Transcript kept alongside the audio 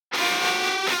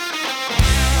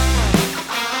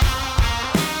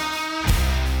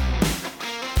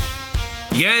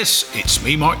Yes, it's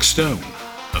me, Mark Stone,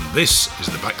 and this is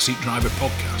the Backseat Driver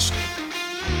Podcast.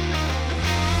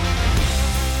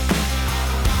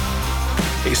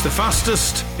 It's the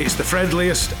fastest, it's the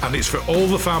friendliest, and it's for all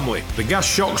the family. The Gas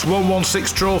Shocks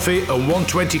 116 Trophy and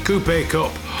 120 Coupe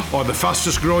Cup are the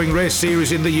fastest growing race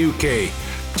series in the UK,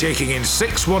 taking in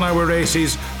 6 one-hour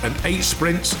races and 8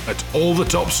 sprints at all the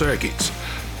top circuits.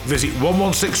 Visit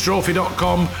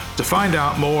 116trophy.com to find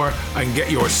out more and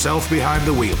get yourself behind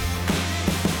the wheel.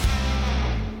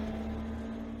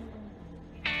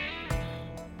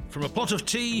 From a pot of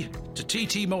tea to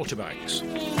TT motorbikes.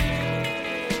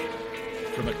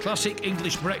 From a classic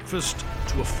English breakfast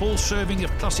to a full serving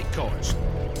of classic cars.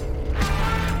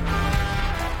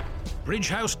 Bridge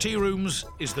House Tea Rooms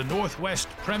is the Northwest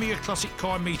premier classic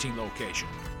car meeting location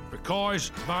for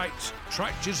cars, bikes,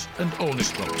 tractors and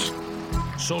owners clubs.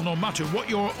 So no matter what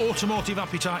your automotive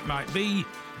appetite might be,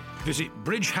 visit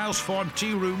Bridge House Farm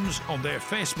Tea Rooms on their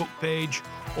Facebook page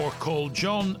or call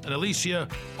John and Alicia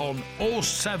on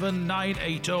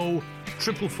 07980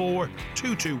 444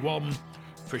 221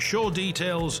 for show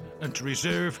details and to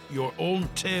reserve your own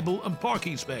table and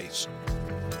parking space.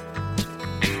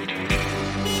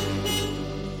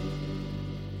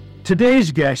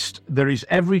 Today's guest, there is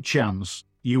every chance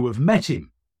you have met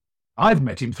him. I've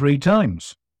met him 3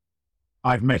 times.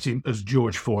 I've met him as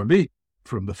George Formby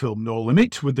from the film No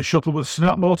Limit with the Shuttleworth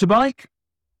Snap motorbike.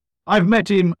 I've met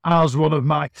him as one of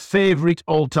my favourite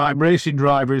all-time racing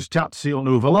drivers, Tazio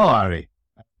Nuvolari.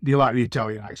 Do you like the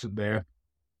Italian accent there?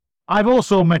 I've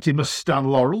also met him as Stan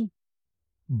Laurel,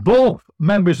 both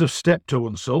members of Steptoe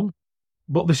and Son,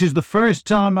 but this is the first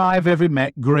time I've ever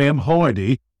met Graeme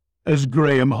Hardy as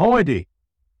Graeme Hardy.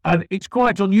 And it's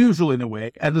quite unusual in a way.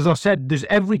 And as I said, there's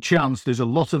every chance there's a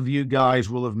lot of you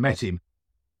guys will have met him.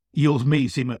 You'll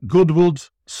meet him at Goodwood,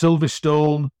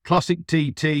 Silverstone, Classic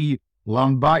TT,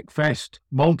 Land Bike Fest,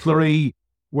 Montlhéry,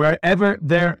 wherever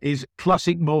there is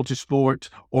classic motorsport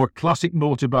or classic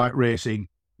motorbike racing,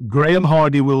 Graeme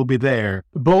Hardy will be there.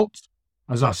 But,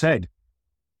 as I said,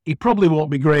 he probably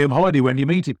won't be Graeme Hardy when you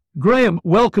meet him. Graeme,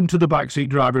 welcome to the Backseat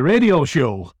Driver Radio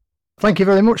Show. Thank you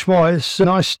very much, Mark. It's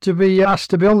nice to be asked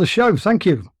to be on the show. Thank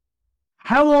you.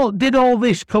 How did all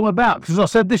this come about? Because I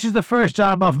said this is the first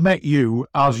time I've met you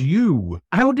as you.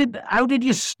 How did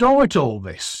you start all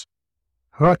this?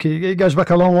 It goes back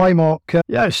a long way, Mark.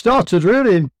 It started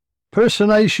really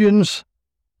impersonations.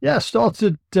 I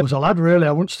was a lad really.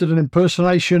 I once did an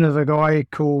impersonation of a guy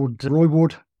called Roy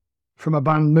Wood from a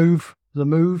band The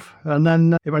Move, and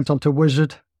then it went on to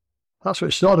Wizard. That's what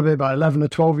it started with, about 11 or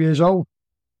 12 years old.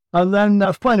 And then I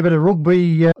was playing a bit of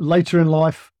rugby later in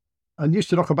life and used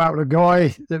to knock about with a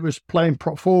guy that was playing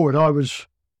prop forward. I was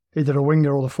either a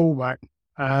winger or the fullback.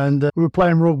 And we were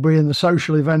playing rugby and the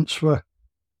social events were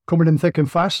coming in thick and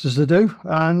fast, as they do.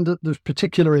 And this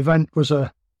particular event was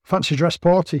a fancy dress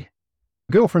party.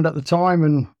 A girlfriend at the time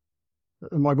and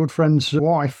my good friend's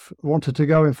wife wanted to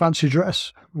go in fancy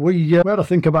dress. We had to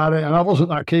think about it, and I wasn't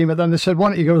that keen, but then they said, why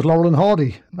don't you go as Laurel and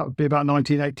Hardy? That would be about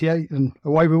 1988, and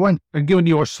away we went. And given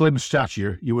your slim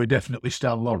stature, you were definitely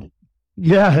Stan Laurel.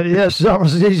 Yes, that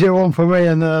was the easier one for me,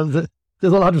 and the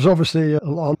other lad was obviously a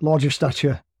lot larger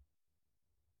stature.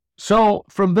 So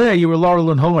from there, you were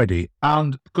Laurel and Hardy,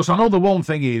 and because I know the one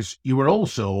thing is, you were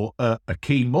also a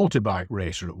keen motorbike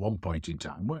racer at one point in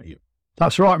time, weren't you?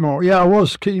 That's right, Mark. I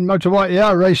was keen motorbike.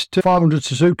 I raced 500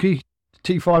 Suzuki,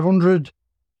 T500,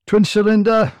 twin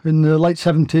cylinder in the late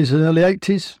 70s and early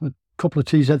 80s. A couple of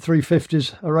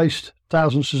TZ350s. I raced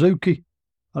 1000 Suzuki,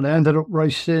 and I ended up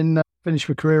racing, finished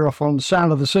my career off on the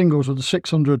sound of the singles with the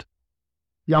 600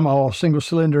 Yamaha single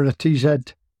cylinder and a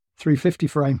TZ350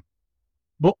 frame.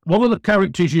 But one of the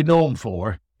characters you're known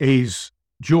for is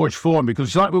George Formby,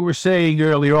 because like we were saying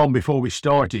earlier on before we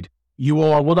started, you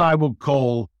are what I would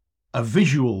call a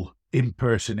visual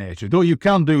impersonator, though you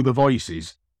can do the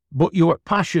voices, but your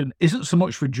passion isn't so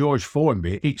much for George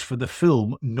Formby, it's for the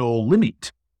film No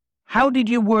Limit. How did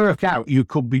you work out you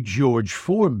could be George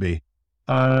Formby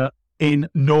in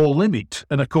No Limit?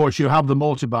 And of course you have the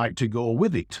motorbike to go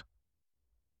with it.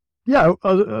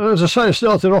 As I say, I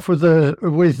started off with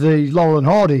the Laurel and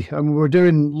Hardy, and we were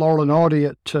doing Laurel and Hardy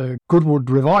at Goodwood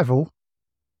Revival,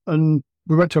 and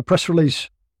we went to a press release,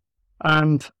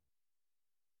 and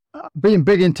being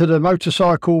big into the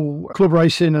motorcycle club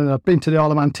racing, and I'd been to the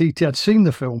Isle of Man TT, I'd seen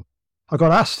the film. I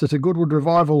got asked at a Goodwood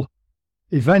Revival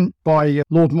event by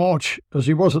Lord March, as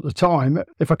he was at the time,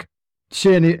 if I could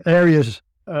see any areas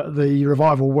at the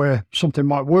revival where something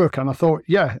might work. And I thought,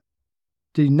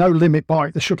 the No Limit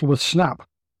bike, the Shuttleworth Snap,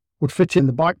 would fit in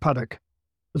the bike paddock.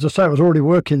 As I say, I was already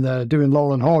working there doing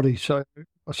Laurel and Hardy. So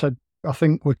I said, I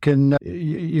think we can,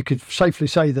 you could safely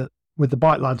say that with the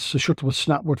bike lads, the Shuttleworth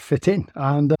snap would fit in.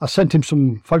 And I sent him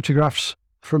some photographs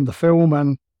from the film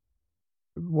and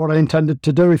what I intended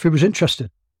to do if he was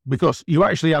interested. Because you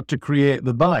actually had to create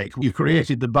the bike. You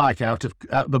created the bike out of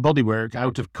the bodywork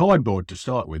out of cardboard to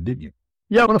start with, didn't you?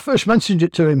 Yeah, when I first mentioned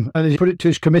it to him and he put it to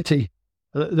his committee,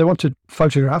 they wanted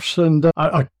photographs, and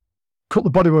I cut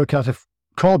the bodywork out of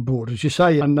cardboard, as you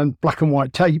say, and then black and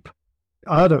white tape.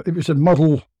 It was a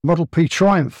Model P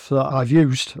Triumph that I've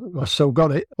used. I still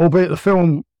got it, albeit the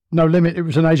film No Limit, it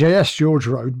was an AJS George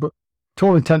rode, but to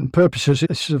all intent and purposes,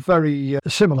 it's a very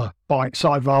similar bike,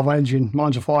 side valve engine.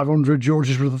 Mine's a 500,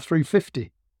 George's was a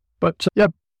 350. But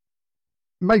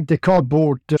made the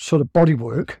cardboard sort of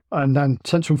bodywork and then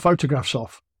sent some photographs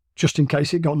off, just in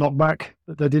case it got knocked back.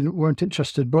 They weren't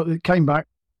interested, but it came back.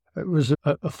 It was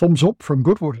a thumbs up from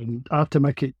Goodwood, and I had to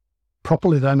make it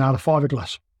properly then out of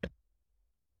fiberglass.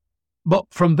 But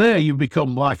from there, you've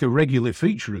become like a regular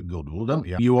feature at Goodwood, haven't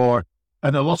you? You are,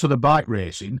 and a lot of the bike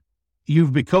racing,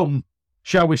 you've become,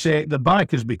 shall we say, the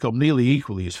bike has become nearly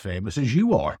equally as famous as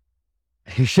you are.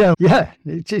 Yeah,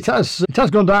 it has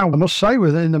gone down, I must say,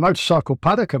 within the motorcycle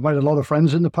paddock. I've made a lot of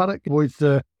friends in the paddock with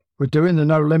doing the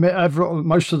No Limit.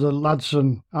 Most of the lads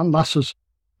and lasses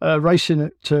racing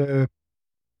at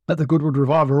the Goodwood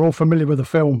Revive are all familiar with the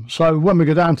film. So when we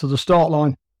go down to the start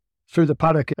line through the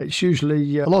paddock, it's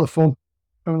usually a lot of fun.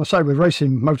 And when I say we're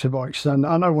racing motorbikes, then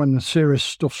I know when the serious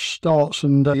stuff starts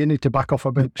and you need to back off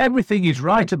a bit. Everything is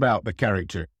right about the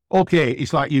character. Okay,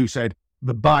 it's like you said,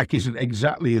 the bike isn't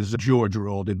exactly as George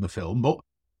rode in the film, but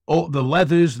the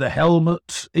leathers, the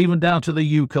helmets, even down to the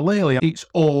ukulele, it's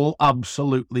all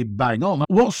absolutely bang on.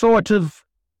 What sort of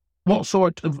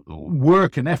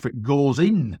work and effort goes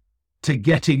in to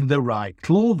getting the right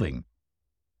clothing?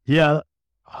 Yeah,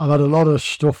 I've had a lot of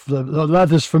stuff. The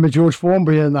leathers for my George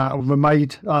Formby and that were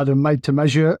made to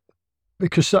measure,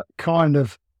 because that kind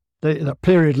of the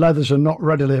period leathers are not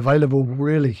readily available,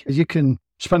 really. You can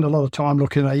spend a lot of time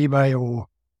looking at eBay or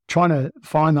trying to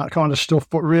find that kind of stuff,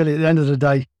 but really at the end of the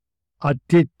day, I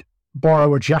did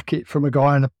borrow a jacket from a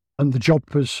guy and the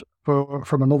jumpers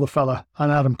from another fella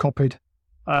and had them copied.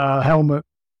 Helmet,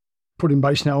 putting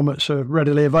basin helmets are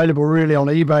readily available really on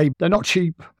eBay. They're not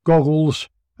cheap. Goggles,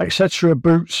 etc.,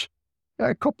 boots.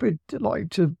 I copied, like,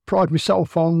 to pride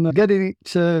myself on getting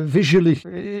it visually.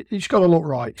 It's got to look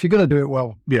right if you're going to do it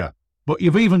well. Yeah. But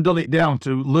you've even done it down to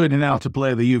learning how to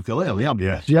play the ukulele, haven't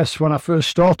you? Yes, when I first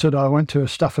started, I went to a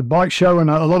Stafford bike show and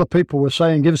a lot of people were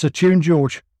saying, give us a tune,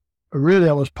 George. Really,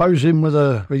 I was posing with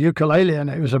a ukulele and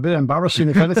it was a bit embarrassing,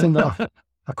 if anything, that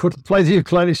I couldn't play the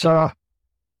ukulele, so I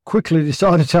quickly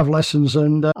decided to have lessons,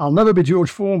 and I'll never be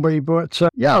George Formby, but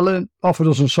I learned half a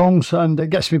dozen songs and it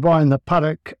gets me by in the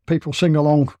paddock. People sing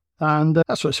along, and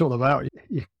that's what it's all about.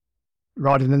 You're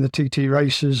riding in the TT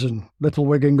races and Little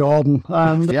Wigan Garden,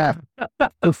 and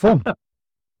it's fun.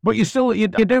 But you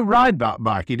do ride that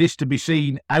bike. It is to be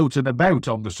seen out and about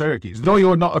on the circuits. Though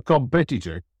you're not a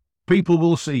competitor, people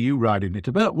will see you riding it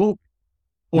about. Well,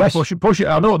 yes. push it.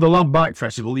 I know at the Land Bike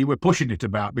Festival you were pushing it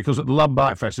about, because at the Land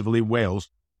Bike Festival in Wales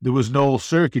there was no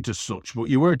circuit as such, but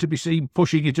you were to be seen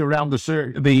pushing it around the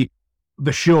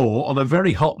show on a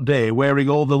very hot day, wearing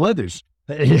all the leathers.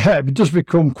 Yeah, it does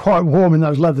become quite warm in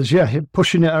those leathers,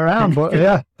 pushing it around. But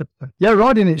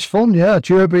riding it's fun,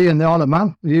 Derby and the Isle of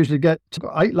Man. We usually get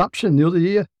 8 laps in the other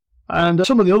year. And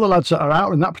some of the other lads that are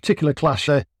out in that particular class,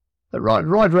 they ride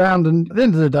around, and at the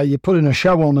end of the day, you're putting a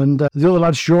show on, and the other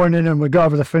lads join in, and we go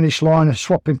over the finish line and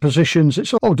swapping positions.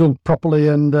 It's all done properly,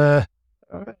 and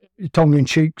tongue in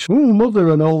cheeks, "Ooh, mother,"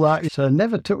 and all that. It's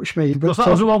never touched me. But that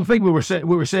was the one thing we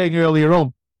were saying earlier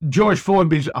on. George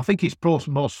Formby's, I think his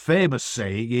most famous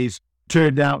saying is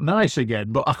 "turned out nice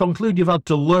again." But I conclude you've had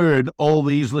to learn all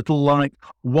these little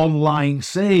one-line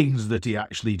sayings that he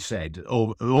actually said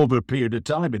over a period of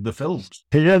time in the films.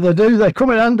 Yeah, they do. They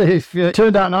come in handy. If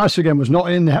 "turned out nice again" was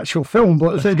not in the actual film,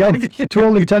 but again, to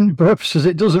all intents and purposes,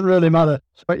 it doesn't really matter.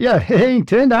 But he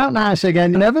turned out nice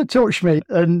again. Never touched me,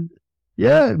 and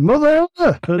mother.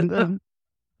 And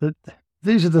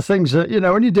these are the things that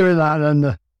when you're doing that,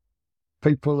 and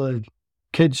people,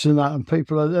 kids and that, and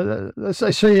people,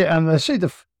 they see it and they see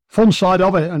the fun side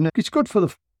of it, and it's good for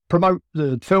promote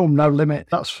the film No Limit.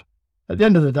 That's, at the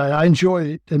end of the day, I enjoy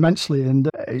it immensely, and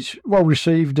it's well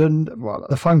received, and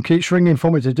the phone keeps ringing for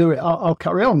me to do it. I'll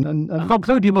carry on. And I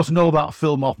conclude you must know that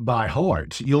film off by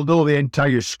heart. You'll know the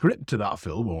entire script to that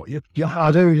film, won't you? Yeah,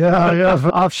 I do. Yeah,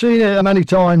 I've seen it many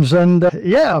times, and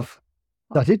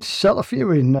I did sell a few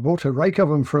in. I bought a rake of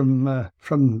them from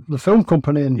the film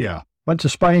company, and went to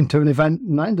Spain to an event,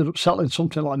 and I ended up selling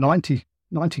something like 90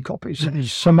 copies.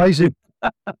 It's amazing.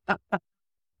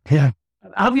 Yeah.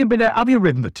 Have you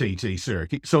ridden the TT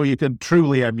circuit so you can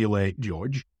truly emulate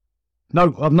George?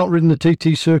 No, I've not ridden the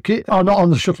TT circuit. Oh, not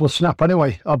on the Shuttle Snap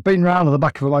anyway. I've been round on the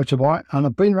back of a motorbike, and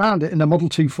I've been round it in a Model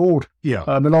T Ford. Yeah.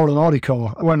 My Laurel and Hardy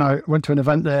car. When I went to an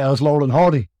event there as Laurel and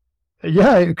Hardy.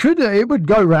 Yeah, it would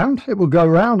go round. It will go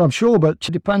round, I'm sure, but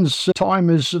it depends. Time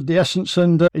is of the essence,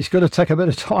 and it's going to take a bit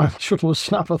of time. Shuttle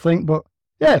Snap, I think, but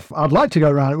yeah, if I'd like to go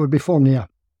round. It would be fun, yeah.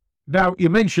 Now, you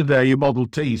mentioned there your Model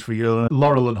Ts for your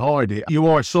Laurel and Hardy. You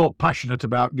are so passionate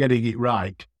about getting it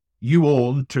right. You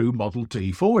own 2 Model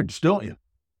T Fords, don't you?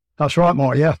 That's right,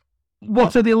 Mark, yeah.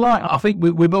 What are they like? I think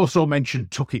we've also mentioned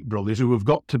Tuckett Brothers, who have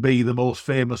got to be the most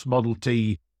famous Model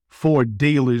T Ford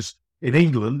dealers in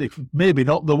England, if maybe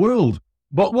not the world.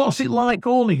 But what's it like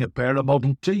owning a pair of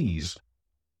Model Ts?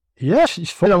 Yes,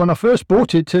 it's fun. When I first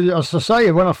bought it, as I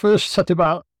say, when I first set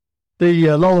about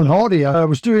the Laurel and Hardy, I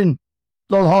was doing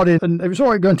Laurel and Hardy, and it was all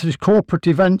right going to these corporate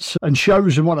events and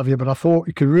shows and what have you, but I thought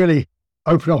you could really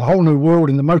open up a whole new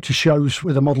world in the motor shows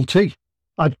with a Model T.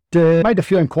 I'd made a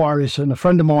few inquiries, and a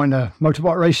friend of mine, a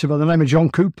motorbike racer by the name of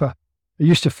John Cooper, who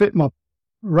used to fit my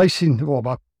racing, or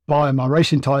by buying my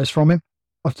racing tyres from him.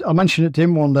 I mentioned it to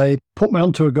him one day, put me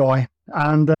onto a guy,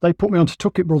 and they put me onto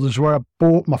Tuckett Brothers, where I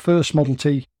bought my first Model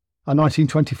T, a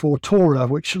 1924 Tourer,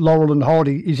 which Laurel and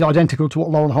Hardy is identical to what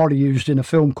Laurel and Hardy used in a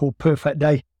film called Perfect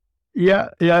Day. Yeah,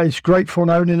 it's great fun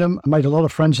owning them. I made a lot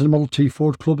of friends in the Model T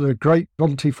Ford Club. They're a great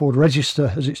Model T Ford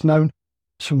Register, as it's known.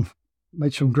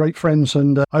 Made some great friends,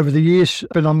 and over the years,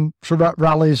 been on throughout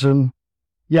rallies, and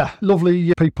yeah,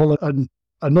 lovely people. And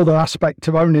another aspect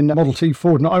of owning a Model T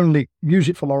Ford, not only use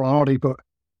it for Laurel and Hardy, but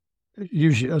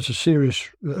use it as a serious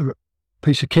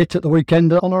piece of kit at the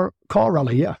weekend on a car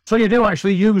rally, yeah. So you do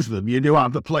actually use them? You do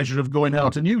have the pleasure of going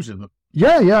out and using them?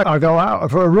 Yeah, I go out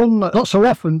for a run, not so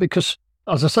often, because,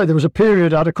 as I say, there was a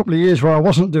period, I had a couple of years where I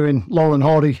wasn't doing Laurel and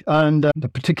Hardy, and the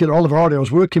particular Oliver Hardy I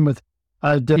was working with,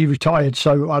 he retired,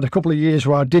 so I had a couple of years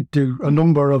where I did do a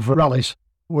number of rallies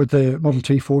with the Model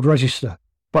T Ford Register.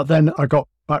 But then I got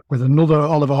back with another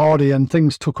Oliver Hardy, and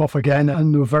things took off again,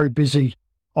 and they were very busy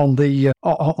on the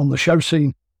show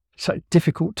scene. So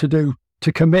difficult to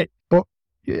commit. But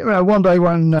one day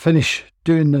when I finish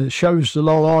doing the shows, the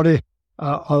Laurel Hardy,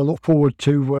 I look forward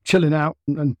to chilling out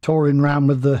and touring around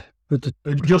with the.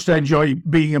 Just enjoy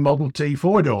being a Model T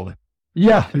Ford owner.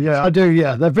 Yeah, I do,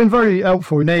 yeah. They've been very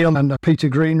helpful. Neil and Peter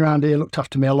Green round here looked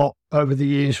after me a lot over the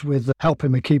years with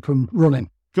helping me keep them running.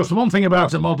 Just the one thing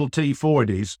about a Model T Ford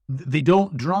is they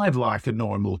don't drive like a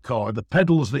normal car. The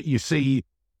pedals that you see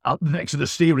next to the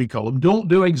steering column don't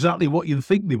do exactly what you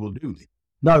think they will do.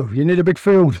 No, you need a big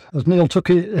field. As Neil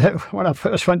took it, when I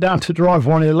first went down to drive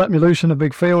one, he let me loose in a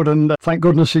big field, and thank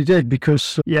goodness he did,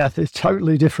 because, yeah, it's a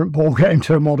totally different ball game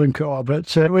to a modern car.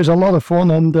 But it was a lot of fun,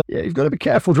 and you've got to be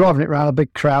careful driving it around a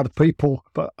big crowd of people.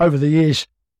 But over the years,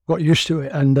 got used to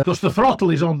it. And because the throttle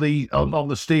is on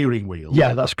the steering wheel.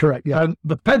 Yeah, that's correct, yeah. And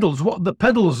the pedals,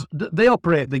 they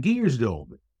operate the gears, don't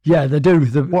they? Yeah, they do.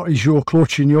 What is your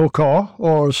clutch in your car,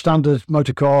 or a standard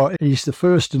motor car, is the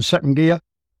first and second gear.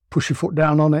 Push your foot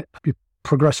down on it, you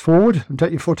progress forward, and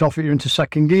take your foot off it, you're into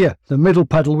second gear. The middle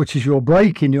pedal, which is your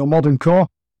brake in your modern car,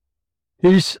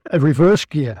 is a reverse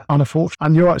gear on a foot,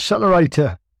 and your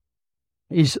accelerator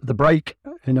is the brake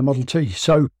in a Model T.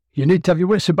 So you need to have your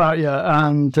wits about you,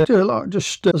 and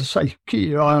just, as I say, keep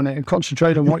your eye on it and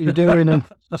concentrate on what you're doing, and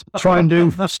try and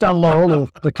do Stan Laurel or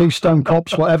the Keystone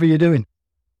Cops, whatever you're doing.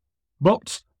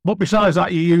 But besides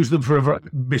that, you use them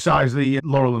besides the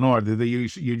Laurel and Hardy,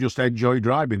 you just enjoy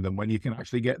driving them when you can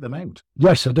actually get them out.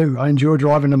 Yes, I do. I enjoy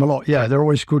driving them a lot. Yeah, they're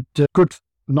always good,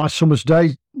 nice summer's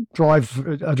day, drive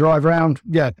round.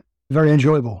 Yeah, very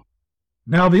enjoyable.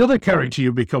 Now, the other character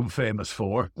you've become famous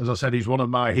for, as I said, he's one of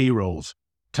my heroes,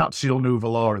 Tazio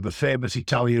Nuvolari, the famous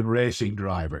Italian racing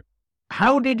driver.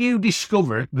 How did you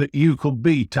discover that you could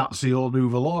be Tazio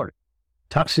Nuvolari?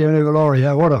 Tazio Nuvolari,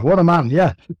 yeah, what a man,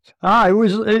 yeah. I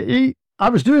was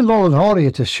doing Laurel and Hardy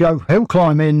at a show, hill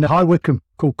climb in High Wycombe,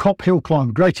 called Cop Hill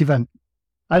Climb, great event.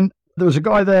 And there was a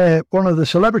guy there, one of the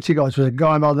celebrity guys was a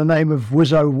guy by the name of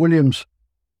Wizzo Williams.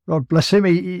 God bless him,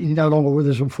 he's no longer with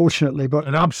us, unfortunately. But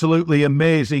an absolutely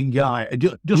amazing guy.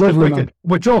 Just lovely, a quick, man.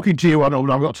 We're talking to you, I know,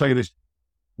 I've got to tell you this.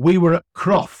 We were at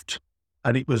Croft,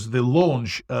 and it was the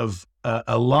launch of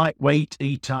a lightweight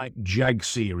E-Type Jag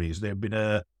series. There had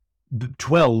been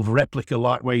 12 replica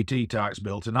lightweight E-Types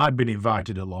built, and I'd been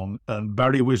invited along, and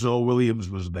Barry Wizzo Williams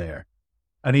was there.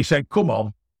 And he said, come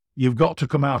on, you've got to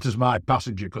come out as my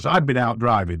passenger, because I'd been out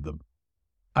driving them.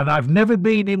 And I've never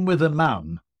been in with a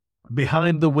man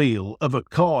behind the wheel of a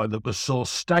car that was so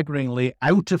staggeringly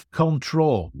out of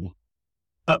control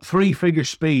at 3-figure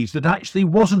speeds that actually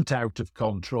wasn't out of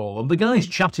control, and the guy's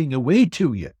chatting away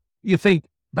to you. You think,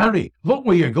 Barry, look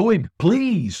where you're going,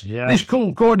 please. Yeah. This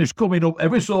cold corner's coming up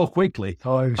ever so quickly.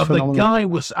 Oh, it was and phenomenal. the guy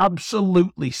was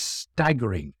absolutely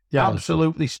staggering. Yeah.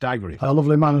 Absolutely staggering. A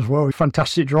lovely man as well,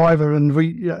 fantastic driver. And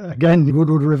we, again,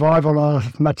 Goodwood Revival,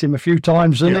 I've met him a few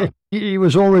times, and he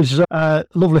was always a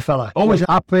lovely fella. Always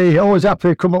happy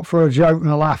to come up for a joke and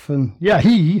a laugh. And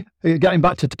he, getting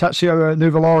back to Tazio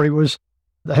Nuvolari, was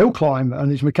the hill climb,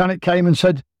 and his mechanic came and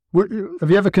said, have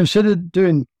you ever considered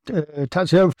doing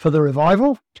Tazio for the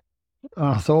revival? And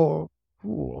I thought,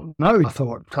 no. I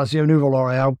thought, Tazio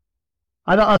Nuvolari,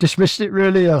 I dismissed it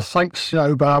really, thanks,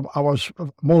 but I was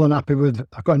more than happy with,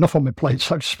 I've got enough on my plate,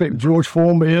 so to speak, with George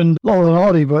Formby and Laurel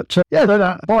Hardy. But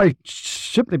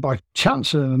simply by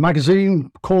chance, a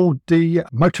magazine called the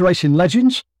Motor Racing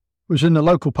Legends was in the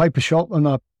local paper shop, and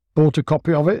I bought a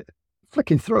copy of it,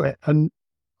 flicking through it, and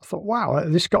I thought, wow,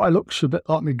 this guy looks a bit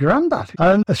like my granddad.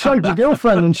 And I showed my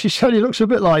girlfriend, and she said, he looks a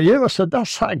bit like you. I said,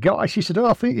 that's that guy. She said,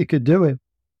 I think you could do him.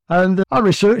 And I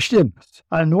researched him,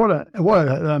 and what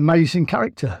an amazing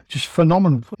character, just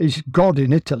phenomenal. He's God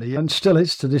in Italy, and still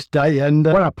is to this day. And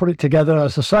when I put it together,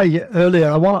 as I say earlier,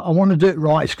 I want to do it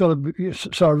right. It's got to be,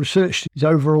 so I researched his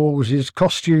overalls, his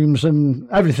costumes, and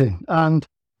everything, and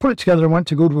put it together and went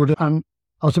to Goodwood. And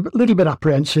I was a little bit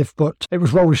apprehensive, but it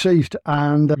was well received.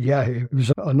 And it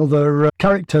was another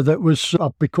character that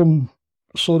I've become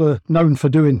sort of known for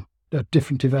doing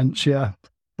different events. Yeah.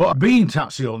 But being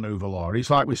Tazio Nuvolari, it's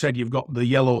like we said, you've got the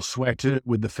yellow sweater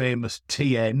with the famous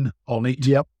TN on it.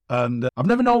 Yep. And I've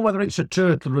never known whether it's a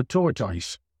turtle or a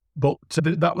tortoise, but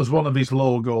that was one of his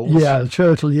logos. Yeah, the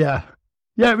turtle, yeah.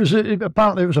 Yeah,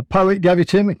 apparently it was a poet gave it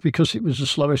to him because it was the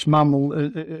slowest mammal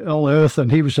on Earth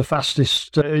and he was the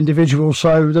fastest individual.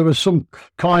 So there was some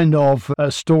kind of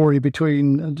story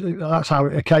between, that's how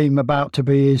it came about to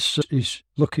be his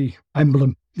lucky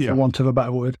emblem, for want of a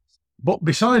better word. But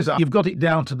besides that, you've got it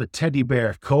down to the teddy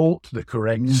bear coat, the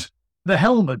corrects. The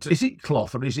helmet, is it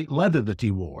cloth or is it leather that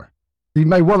he wore? He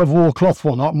may well have wore cloth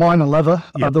one. Mine are leather.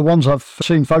 The ones I've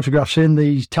seen photographs in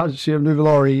the Tazio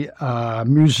Nuvolari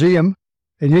Museum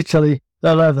in Italy,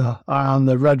 they're leather. And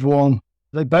the red one,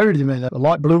 they buried him in a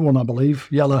light blue one, I believe,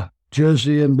 yellow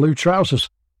jersey and blue trousers.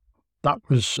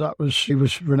 He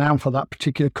was renowned for that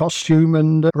particular costume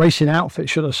and racing outfit,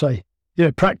 should I say.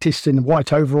 Practiced in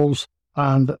white overalls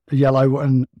and yellow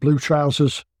and blue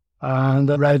trousers and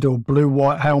a red or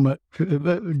blue-white helmet,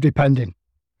 depending.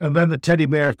 And then the teddy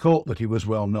bear coat that he was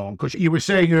well known, because you were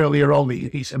saying earlier on,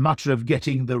 it's a matter of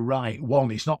getting the right one.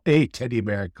 It's not a teddy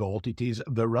bear coat, it is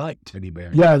the right teddy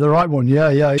bear. Yeah, the right one, yeah.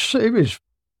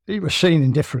 He was seen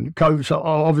in different coats,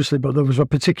 obviously, but there was a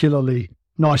particularly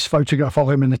nice photograph of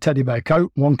him in a teddy bear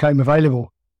coat. One came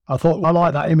available. I thought, I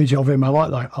like that image of him. I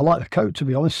like the coat, to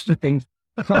be honest.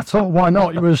 I thought, why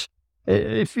not? It was...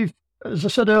 As I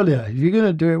said earlier, if you're going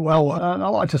to do it well, and I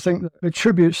like to think that the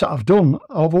tributes that I've done,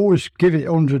 I've always given it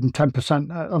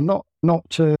 110%. I'm not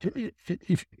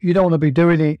if you don't want to be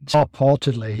doing it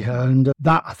half-heartedly, and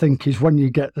that I think is when you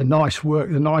get the nice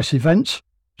work, the nice events,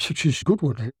 such as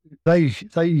Goodwood. They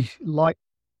like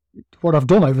what I've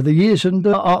done over the years, and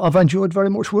I've enjoyed very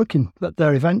much working at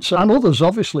their events and others,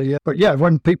 obviously. But yeah,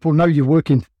 when people know you're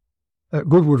working at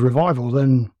Goodwood Revival,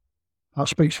 then that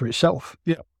speaks for itself.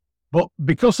 Yeah. But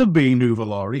because of being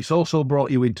Nuvolari, it's also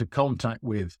brought you into contact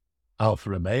with Alfa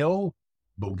Romeo,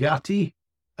 Bugatti,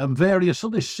 and various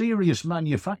other serious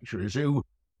manufacturers who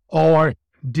are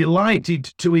delighted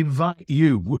to invite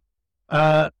you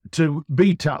to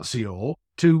be Tazio,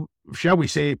 to, shall we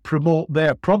say, promote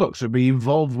their products or be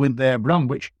involved with their brand,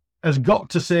 which has got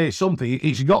to say something.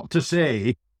 It's got to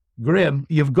say, Graeme,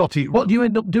 you've got it. What do you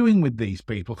end up doing with these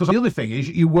people? Because the other thing is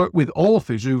you work with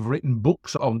authors who've written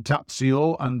books on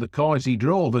Tazio and the cars he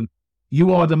drove, and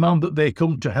you are the man that they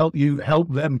come to help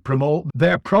them promote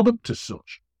their product as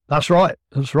such. That's right,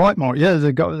 Mark. Yeah,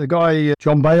 the guy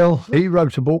John Bale, he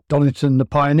wrote a book, Donington the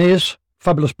Pioneers,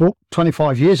 fabulous book,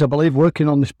 25 years, I believe, working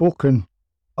on this book, and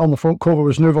on the front cover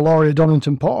was Nuvolari at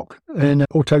Donington Park in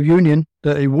Auto Union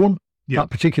that he won that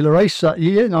particular race that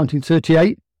year,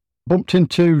 1938. Bumped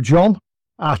into John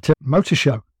at a motor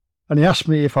show, and he asked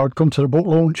me if I would come to the book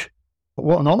launch.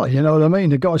 What an honour, you know what I mean?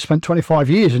 The guy spent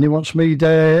 25 years and he wants me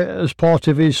there as part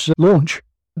of his launch.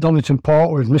 Donington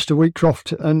Park with Mr.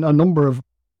 Wheatcroft and a number of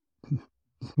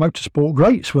motorsport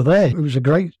greats were there. It was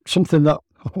something that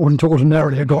I wouldn't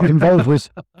ordinarily have got involved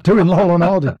with doing Laurel and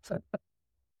Hardy.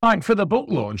 Like for the book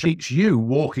launch, it's you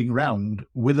walking round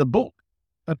with a book.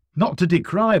 Not to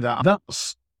decry that,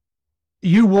 that's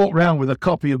you walk around with a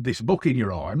copy of this book in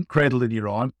your arm, cradled in your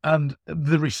arm, and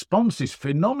the response is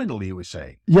phenomenal, you were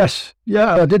saying. Yes,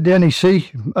 yeah, I did the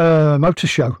NEC motor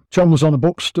show. John was on a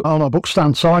book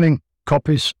stand signing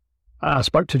copies. I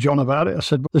spoke to John about it. I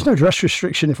said, there's no dress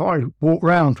restriction if I walk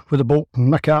around with a book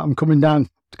and make out I'm coming down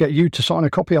to get you to sign a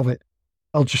copy of it.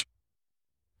 I'll just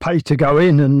pay to go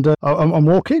in and I'm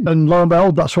walking. And lo and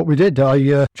behold, that's what we did.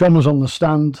 John was on the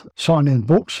stand signing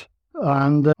books,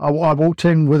 and I walked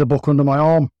in with a book under my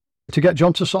arm to get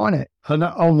John to sign it. And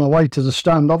on the way to the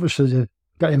stand, obviously, to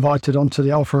get invited onto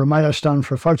the Alfa Romeo stand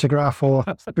for a photograph or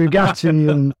Bugatti,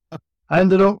 and I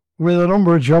ended up with a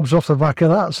number of jobs off the back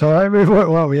of that. So it worked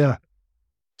well, yeah.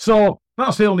 So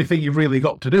that's the only thing you've really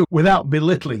got to do without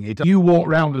belittling it. You walk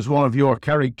around as one of your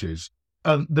characters,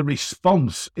 and the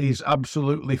response is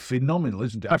absolutely phenomenal,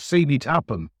 isn't it? I've seen it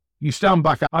happen. You stand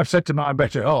back, I've said to my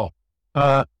better,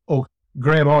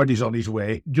 Graeme Hardy's on his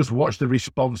way. Just watch the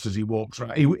response as he walks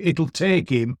around. It'll take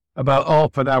him about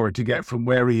half an hour to get from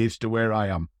where he is to where I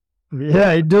am.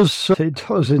 Yeah, it does. It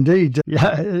does indeed.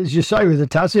 Yeah, as you say with the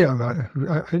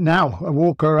Tazio, now I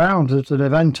walk around at an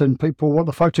event and people want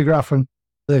a photograph and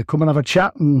they come and have a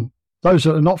chat. And those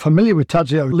that are not familiar with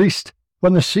Tazio, at least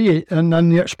when they see it and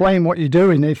then you explain what you're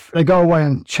doing, if they go away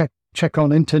and check on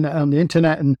the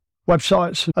internet and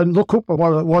websites and look up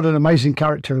what an amazing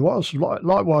character he was.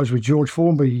 Likewise with George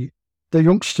Formby, the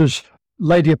youngsters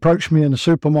lady approached me in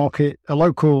a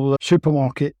local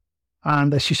supermarket.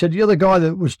 And she said, you're the guy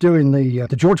that was doing the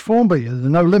George Formby, the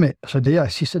No Limit. I said,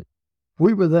 yes. She said,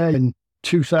 we were there in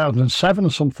 2007 or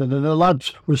something, and the lad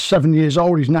was 7 years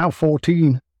old. He's now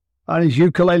 14, and he's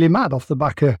ukulele mad off the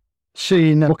back of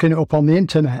looking it up on the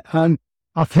internet. And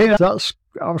I think I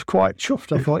was quite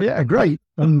chuffed. I thought, yeah, great.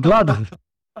 I'm glad.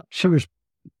 She was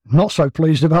not so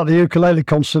pleased about the ukulele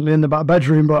constantly in the back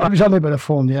bedroom, but it was only a bit of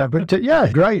fun, yeah. But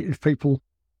yeah, great. If people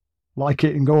like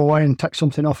it and go away and take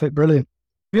something off it, brilliant.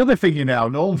 The other thing you're now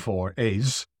known for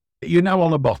is you're now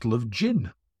on a bottle of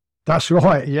gin. That's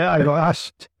right. Yeah, I got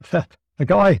asked. A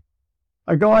guy.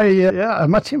 Yeah, I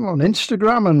met him on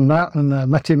Instagram and that, and I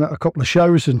met him at a couple of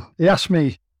shows, and he asked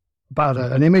me about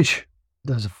an image.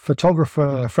 There's a photographer,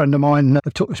 a friend of mine,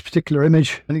 that took this particular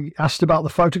image, and he asked about the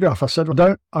photograph. I said, well, I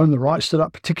don't own the rights to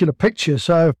that particular picture,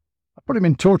 so I put him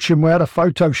in touch, and we had a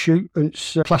photo shoot.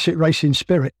 It's Classic Racing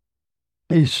Spirit.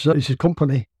 It's a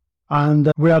company.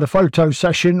 And we had a photo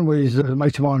session with a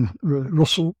mate of mine,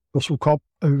 Russell Cobb,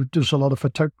 who does a lot of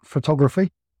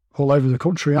photography all over the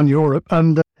country and Europe.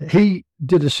 And he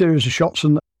did a series of shots,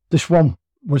 and this one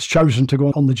was chosen to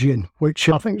go on the gin, which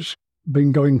I think's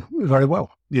been going very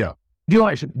well. Yeah. Do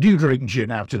you drink gin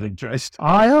out of interest?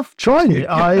 I have tried it.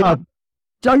 I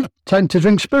don't tend to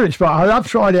drink spirits, but I have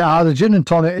tried it. The gin and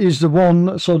tonic is the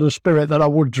one sort of spirit that I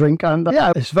would drink. And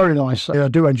yeah, it's very nice. I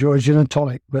do enjoy gin and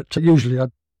tonic, but usually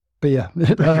beer.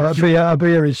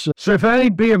 Beer is... So if any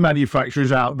beer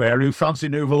manufacturers out there who fancy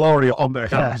Nuvolari on their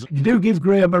hands, do give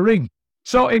Graeme a ring.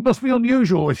 So it must be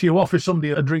unusual if you offer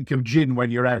somebody a drink of gin when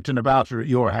you're out and about or at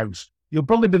your house. You'll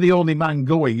probably be the only man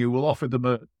going who will offer them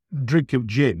a drink of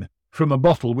gin from a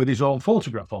bottle with his own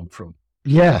photograph on front.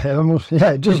 Yeah,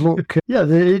 it does look...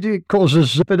 it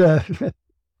causes a bit of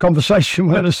conversation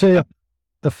when I see out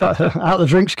the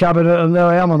drinks cabinet and there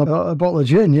I am on a bottle of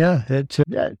gin,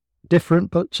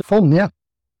 different, but fun, yeah.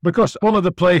 Because one of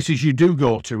the places you do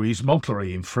go to is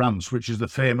Nuvolari in France, which is the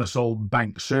famous old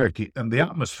bank circuit, and the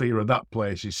atmosphere of that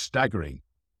place is staggering.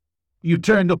 You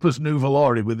turned up as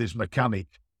Nuvolari with his mechanic.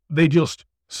 They just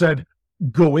said,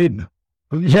 go in.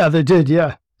 Yeah, they did,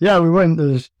 yeah. Yeah, we went.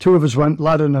 There's two of us went, a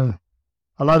lad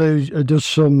who does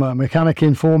some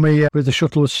mechanicking for me with the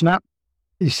shuttle with Snap.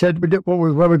 He said, where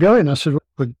we're going? I said,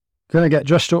 we're going to get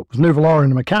dressed up as Nuvolari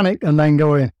and a mechanic and then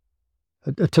go in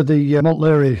to the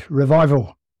Nuvolari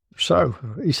revival. So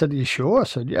he said, are you sure? I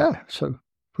said, yeah. So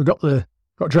we got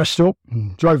dressed up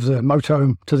and drove the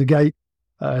moto to the gate,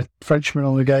 Frenchman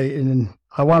on the gate, and then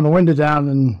I wound the window down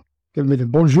and gave me the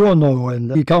buongiorno,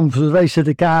 and he comes to the race of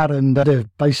the car, and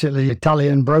basically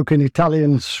broken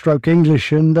Italian stroke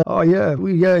English, and in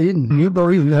we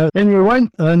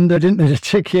went, and I didn't need a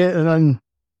ticket, and then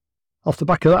off the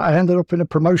back of that I ended up in a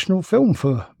promotional film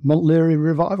for Nuvolari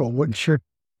Revival, which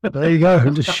there you go,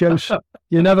 it just shows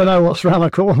you never know what's around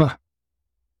the corner.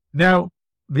 Now,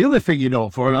 the other thing you're known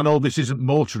for, and I know this isn't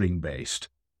motoring based,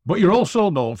 but you're also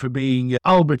known for being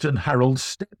Albert and Harold's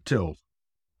steptoe.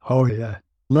 Oh yeah.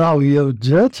 Now, you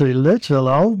dirty little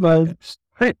old man.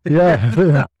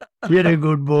 Yeah. You're a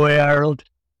good boy, Harold.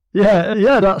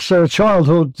 Yeah, that's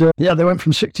childhood. They went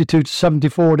from 62 to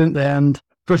 74, didn't they? And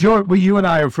because you and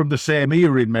I are from the same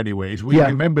era in many ways. We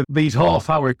remember these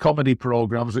half-hour comedy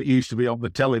programmes that used to be on the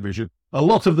television. A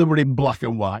lot of them were in black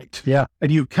and white. Yeah.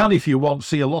 And you can, if you want,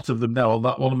 see a lot of them now on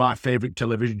that one of my favourite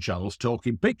television channels,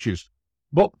 Talking Pictures.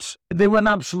 But they were a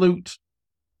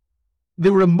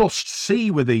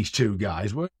must-see with these two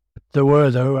guys, weren't They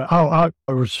were, though. I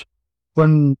was,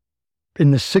 when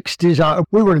in the 60s,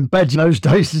 we were in bed in those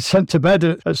days and sent to bed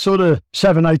at sort of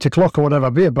 7, 8 o'clock or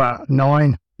whatever, be about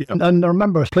 9. Yeah. And I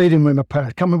remember pleading with my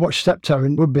parents, come and watch Steptoe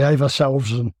and we'd behave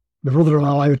ourselves. And my brother and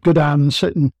I would go down and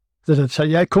sit and they'd say,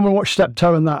 yeah, come and watch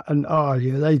Steptoe and that. And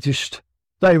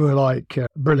they were like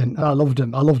brilliant. I loved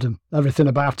them. Everything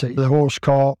about it. The horse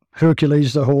cart,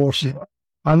 Hercules, the horse. Yeah.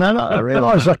 And then I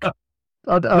realised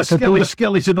the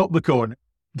skeleton up the corner.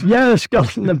 Yeah, the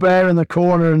skeleton, the bear in the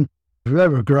corner. And they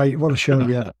were great. What a show.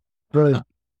 Yeah. Brilliant.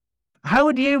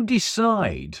 How do you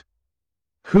decide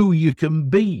who you can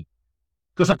be?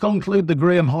 Because I conclude the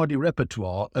Graham Hardy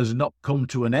repertoire has not come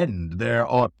to an end. There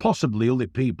are possibly other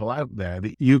people out there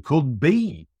that you could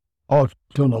be. I've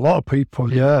done a lot of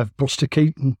people, yeah. Buster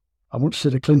Keaton. I once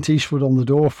did a Clint Eastwood on the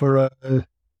door for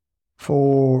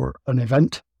an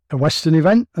event, a Western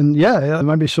event. And yeah,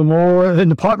 maybe some more in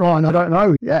the pipeline. I don't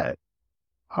know. Yeah,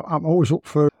 I'm always up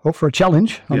for a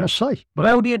challenge, I must say. But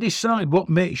how do you decide what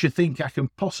makes you think I can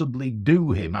possibly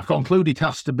do him? I conclude it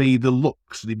has to be the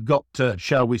looks. They've got to,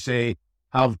 shall we say,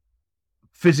 have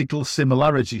physical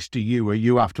similarities to you, or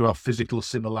you have to have physical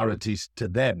similarities to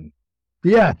them.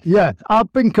 Yeah.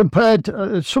 I've been compared.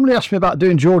 Somebody asked me about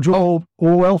doing George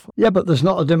Orwell. Yeah, but there's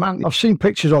not a demand. I've seen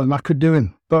pictures of him. I could do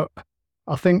him, but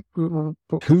I think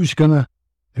who's gonna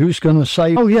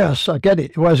say, oh yes, I get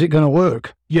it. Where's it gonna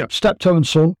work? Yeah. Steptoe and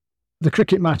Son, the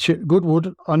cricket match at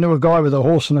Goodwood. I knew a guy with a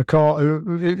horse and a cart,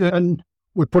 and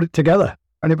we put it together,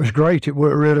 and it was great. It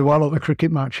worked really well at the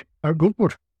cricket match at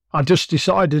Goodwood. I just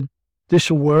decided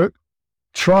this will work.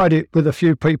 Tried it with a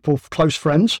few people, close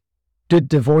friends. Did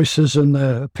the voices and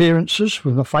the appearances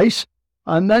with my face.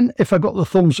 And then if I got the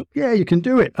thumbs up, yeah, you can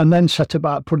do it. And then set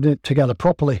about putting it together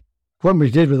properly. When we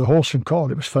did with the horse and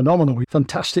cart, it was phenomenal.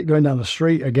 Fantastic going down the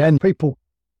street. People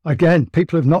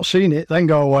who've not seen it, then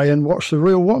go away and watch the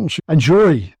real ones.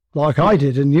 Enjoy, like I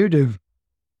did and you do.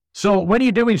 So when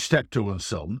you're doing Steptoe and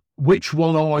Son, which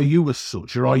one are you as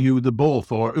such? Or are you the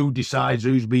both? Or who decides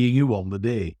who's being you on the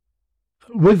day?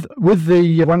 When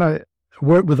I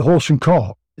worked with the horse and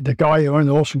cart, the guy who owned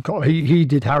the horse and cart, he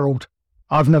did Harold.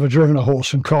 I've never driven a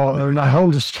horse and cart, and I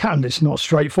understand it's not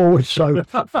straightforward. So,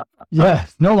 yeah,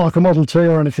 not like a Model T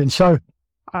or anything. So,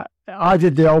 I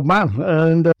did the old man,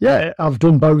 and I've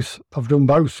done both. I've done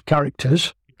both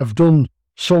characters. I've done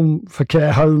some for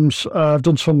care homes. I've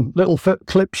done some little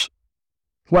clips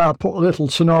where I put a little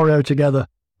scenario together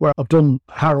where I've done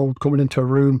Harold coming into a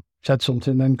room, said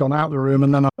something, then gone out the room,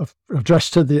 and then I've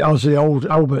dressed as the old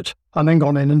Albert, and then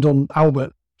gone in and done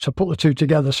Albert. So put the two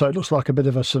together so it looks like a bit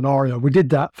of a scenario. We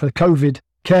did that for COVID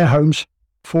care homes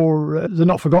for the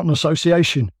Not Forgotten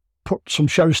Association. Put some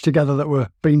shows together that were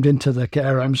beamed into the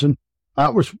care homes, and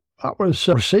that was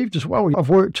received as well.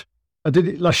 I did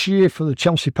it last year for the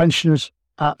Chelsea pensioners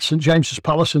at St James's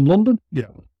Palace in London. Yeah.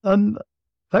 And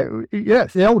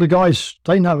the older guys,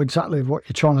 they know exactly what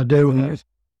you're trying to do. And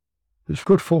it's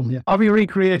good fun, yeah. Have you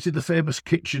recreated the famous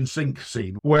kitchen sink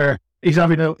scene where he's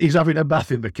having a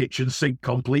bath in the kitchen sink,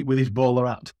 complete with his bowler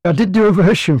hat? I did do a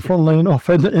version, funnily enough,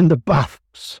 in the bath.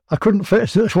 I couldn't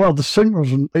fit it. Well, the sink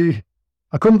wasn't.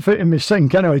 I couldn't fit in my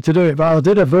sink anyway to do it, but I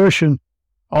did a version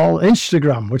on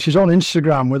Instagram, which is on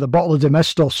Instagram with a bottle of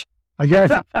Domestos.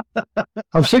 Again,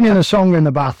 I'm singing a song in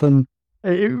the bath, and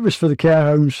it was for the care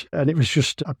homes, and it was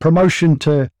just a promotion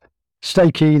to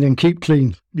stay keen and keep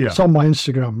clean. Yeah. It's on my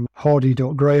Instagram,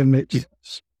 hardy.graham.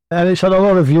 And it's had a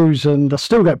lot of views, and I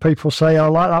still get people say, I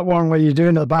like that one where you're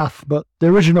doing the bath, but the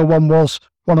original one was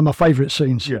one of my favourite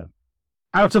scenes. Yeah.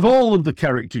 Out of all of the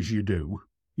characters you do,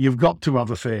 you've got to have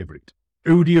a favourite.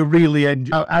 Who do you really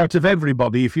enjoy? Out of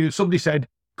everybody, if somebody said,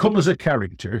 come as a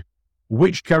character,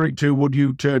 which character would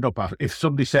you turn up at? If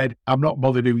somebody said, I'm not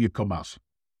bothered who you come as.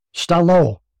 Stan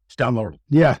Laurel. Stan Laurel.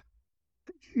 Yeah.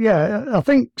 Yeah, I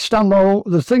think Stan Laurel,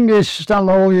 the thing is, Stan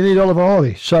Laurel, you need Oliver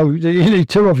Hardy. So you need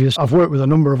two of you. I've worked with a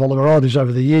number of Oliver Hardys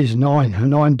over the years,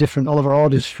 nine different Oliver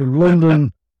Hardys from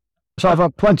London. So I've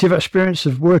had plenty of experience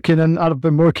of working, and I've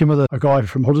been working with a guy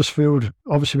from Huddersfield,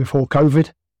 obviously before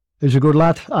COVID. He's a good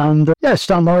lad. And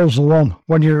Stan Laurel's the one.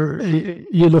 When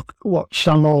you look what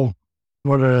Stan Laurel,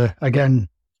 what a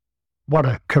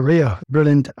career,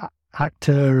 brilliant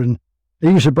actor, and he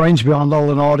was the brains behind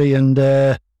Laurel and Hardy, and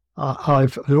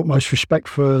I've the utmost respect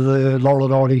for the Laurel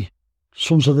and Hardy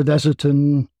Sons of the Desert,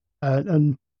 and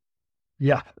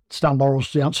Stan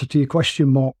Laurel's the answer to your question,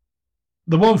 Mark.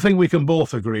 The one thing we can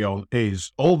both agree on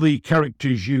is all the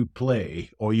characters you play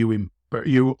or you but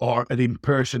you are an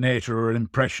impersonator or an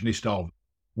impressionist of,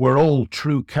 were all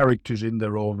true characters in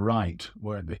their own right,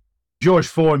 weren't they? George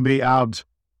Formby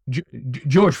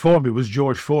was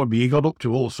George Formby. He got up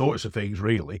to all sorts of things,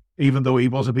 really, even though he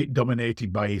was a bit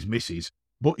dominated by his missus.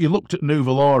 But you looked at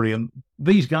Nuvolari, and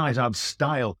these guys had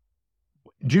style.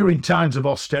 During times of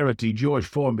austerity, George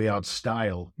Formby had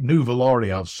style.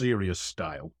 Nuvolari had serious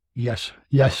style. Yes,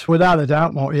 without a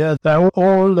doubt, Mark. Yeah, they're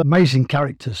all amazing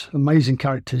characters.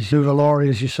 Nuvolari,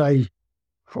 as you say,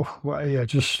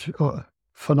 just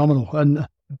phenomenal. And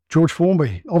George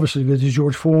Formby, obviously, with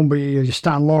George Formby, your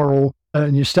Stan Laurel,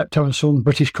 and your Steptoe and Son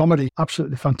British comedy,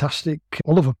 absolutely fantastic.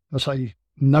 All of them. I say,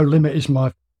 No Limit is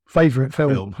my favourite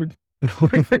film.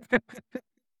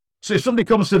 So if somebody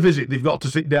comes to visit, they've got to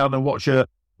sit down and watch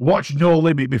No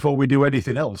Limit before we do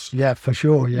anything else. Yeah, for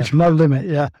sure. Yeah, No Limit.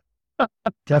 Yeah,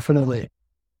 definitely.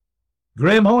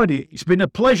 Graeme Hardy, it's been a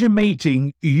pleasure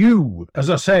meeting you. As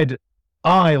I said,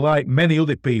 I, like many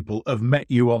other people, have met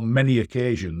you on many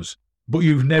occasions, but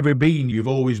you've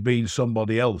always been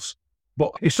somebody else.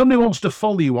 But if somebody wants to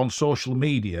follow you on social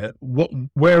media,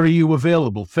 where are you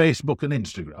available? Facebook and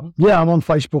Instagram? Yeah, I'm on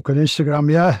Facebook and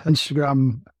Instagram,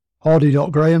 Instagram,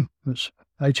 hardy.graeme. It's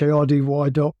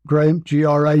HARDY.Graeme,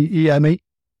 GRAEME.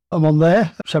 I'm on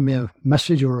there. Send me a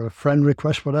message or a friend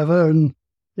request, whatever. And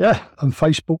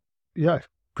Facebook,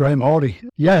 Graeme Hardy.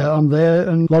 Yeah, I'm there,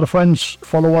 and a lot of friends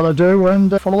follow what I do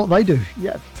and follow what they do.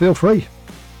 Yeah, feel free.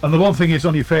 And the one thing is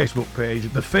on your Facebook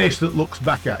page, the face that looks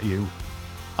back at you,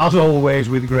 as always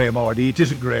with Graeme Hardy, it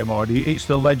isn't Graeme Hardy, it's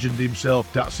the legend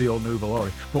himself, Tazio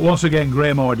Nuvolari. But once again,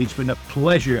 Graeme Hardy, it's been a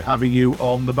pleasure having you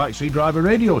on the Backseat Driver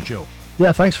Radio Show.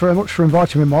 Yeah, thanks very much for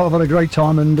inviting me, Mark. I've had a great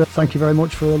time, and thank you very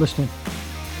much for listening.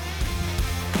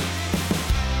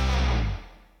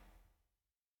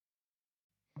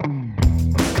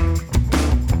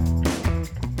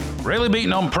 Rarely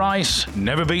beaten on price,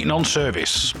 never beaten on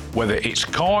service. Whether it's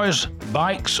cars,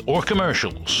 bikes or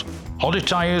commercials, Hoddy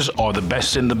Tyres are the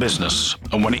best in the business.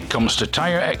 And when it comes to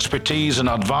tyre expertise and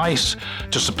advice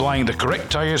to supplying the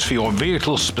correct tyres for your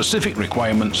vehicle's specific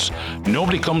requirements,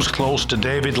 nobody comes close to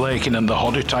David Lakin and the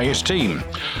Hoddy Tyres team.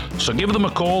 So give them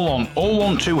a call on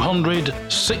 01200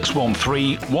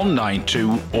 613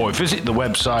 192 or visit the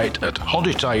website at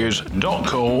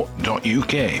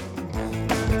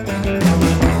hoddytyres.co.uk.